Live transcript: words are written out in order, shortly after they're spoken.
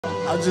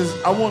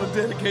I want to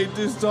dedicate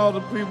this to all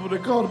the people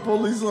that called the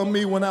police on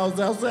me when I was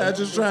outside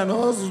just trying to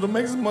hustle to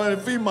make some money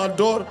to feed my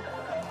daughter.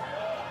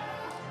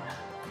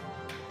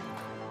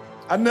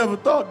 I never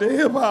thought that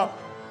hip hop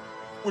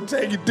would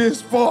take it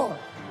this far.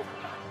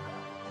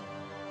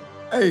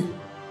 Hey,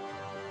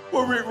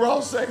 what Rick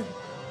Ross say?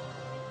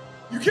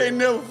 You can't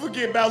never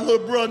forget about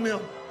little brother and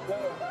them.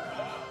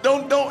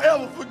 Don't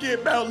ever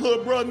forget about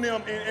little brother and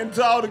them. And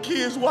to all the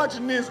kids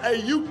watching this,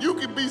 hey, you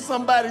can be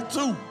somebody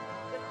too.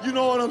 You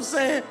know what I'm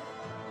saying?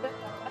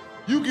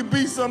 You can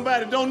be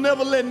somebody. Don't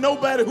never let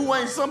nobody who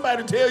ain't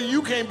somebody tell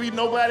you can't be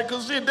nobody,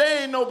 because shit,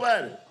 they ain't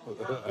nobody.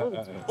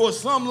 Or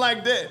something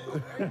like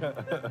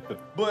that.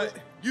 But,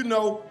 you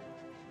know,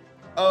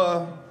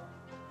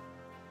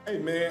 hey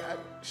man,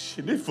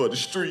 shit, they for the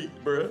streets,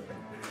 bro.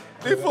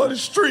 They for the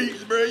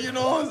streets, bro, you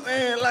know what I'm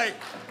saying? Like,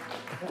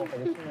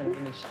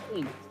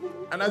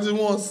 and I just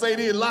want to say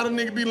this, a lot of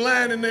niggas be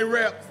lying in their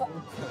raps.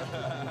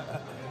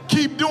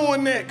 Keep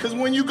doing that, because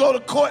when you go to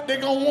court, they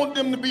gonna want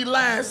them to be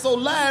lying. So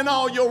lie in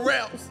all your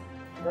raps.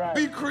 Right.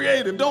 Be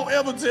creative. Don't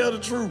ever tell the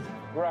truth.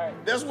 Right.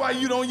 That's why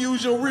you don't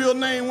use your real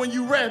name when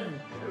you rapping.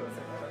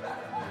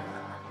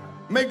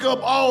 Make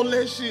up all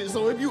that shit.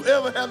 So if you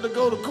ever have to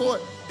go to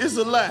court, it's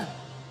a lie.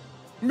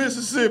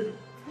 Mississippi.